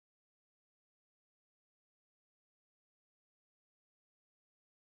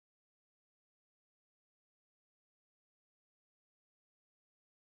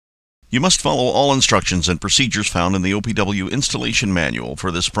You must follow all instructions and procedures found in the OPW installation manual for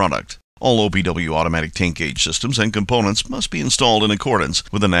this product. All OPW automatic tank gauge systems and components must be installed in accordance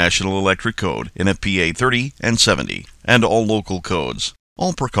with the National Electric Code, NFPA 30 and 70, and all local codes.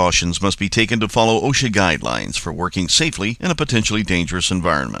 All precautions must be taken to follow OSHA guidelines for working safely in a potentially dangerous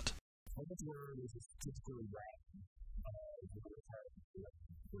environment.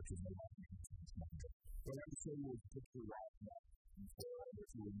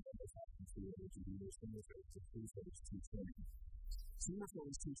 Single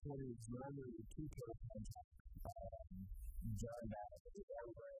phase 220 is normally a two-pole contact done out of the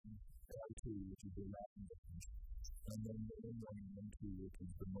L1, L2, which is the lacking range, and then the M1 and M2, which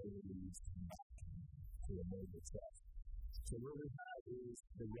is the motor leads back to the motor itself. So what we have is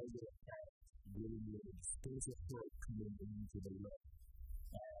the regular part dealing with a expensive hook coming into the LIM.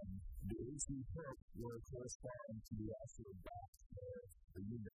 The AC hook will correspond to the actual back of the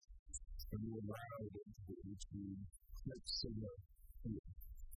unit, and we will wire it into the AC hook signal here.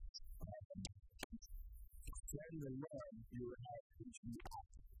 From the LIM, you will have AC out.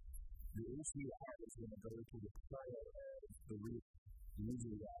 The AC out is going to go to the player of the rear.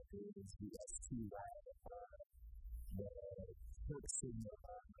 Usually that is the S2 wire or the hook signal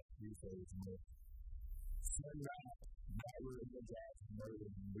on the three-phase motor. From that will energize the motor,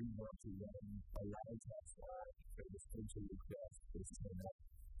 and we want to run a line test on for the potential request this turnout.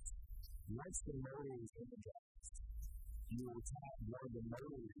 Once the motor is energized, you will tap one of the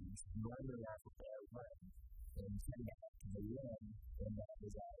motor leads running off of L1 and turn back to the LIM, and that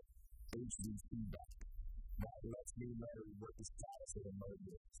is our HV feedback. That lets me know what the status of the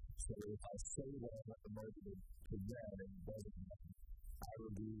motor is. So if I say that I want the motor to run and it doesn't run, I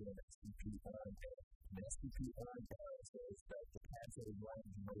will do an STP on air. The STP on air says that the capacitor wants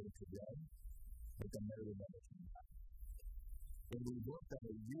the motor to run, but the motor never can run. When we look at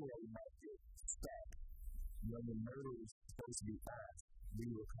a relay market step, when the motor is supposed to be off, we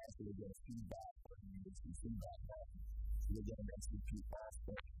will constantly get feedback from the USB feedback button. We'll get an STP off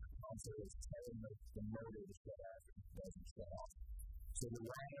button. Also, it's telling the motor to shut off and it doesn't shut off. So the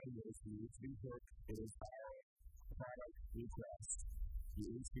wiring is the USB hook is our product request. The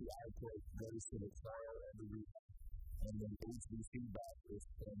USB output goes to the coil and the relay. And then the USB feedback is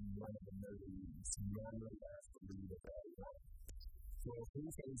from one of the motor leads. Normally that's the lead of L1. So a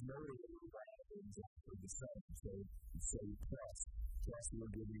three-phase motor will wire exactly the same. So you say plus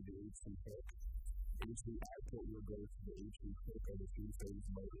will give you the HV hook. HV output will go to the HV hook of the three-phase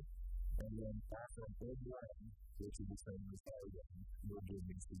motor. And then off of M1, which is the same as L1, will give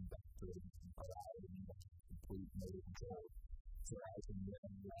me feedback to allow me to complete motor control. So I can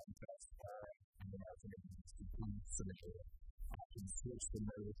run line test and then I can complete submission. I can switch the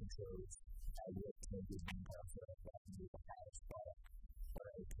motor controls. I will take it and pass it up and do the highest spot. But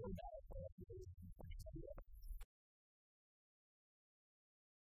I will pull back and I'll do it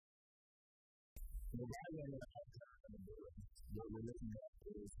and the wiring that I've done in the board, what we're looking at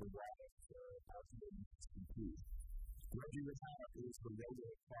is the wiring for alternating STP. What you would have is the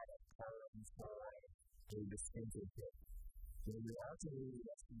regular product column for a distinctive hit. When you're alternating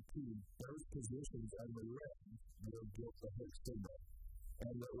STP, those positions on the LIM will get the hook signal.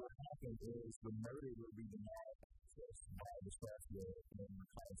 And what will happen is the motor will be denied access by the software in the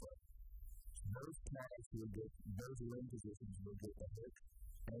console. Those products will get, those LIM positions will get the hook,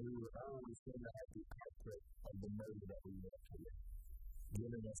 and we will always still have the output of the motor that we want to get,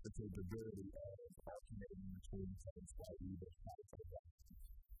 giving us the capability of alternating between things like either type of that.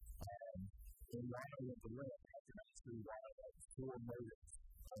 In wiring with the LIM, I can actually wire like 4 motors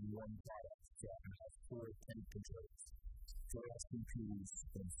on one product, so I can have 4 tank controls. 4 STPs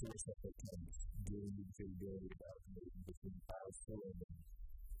and 4 separate tanks, giving you the capability of alternating between all 4 of them,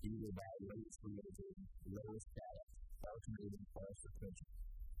 either by lowest religion, lowest status, alternating or sequential.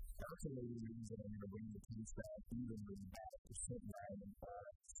 Alternating means that I'm going to bring the piece back evenly by a percent line and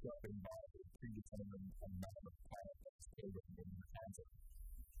swapping by a predetermined amount of time that's stated in the concept.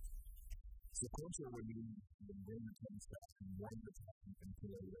 Sequential would mean you bring the piece back from one to time until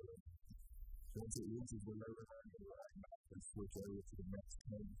a lower. Once it reaches the lower line of the line, I can switch over to the next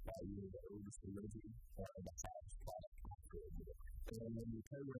tank by either the oldest religion or the highest product. And when you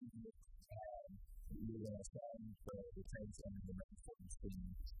program it, you're going to assign the tanks under the next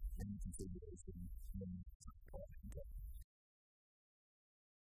screen and configuration. And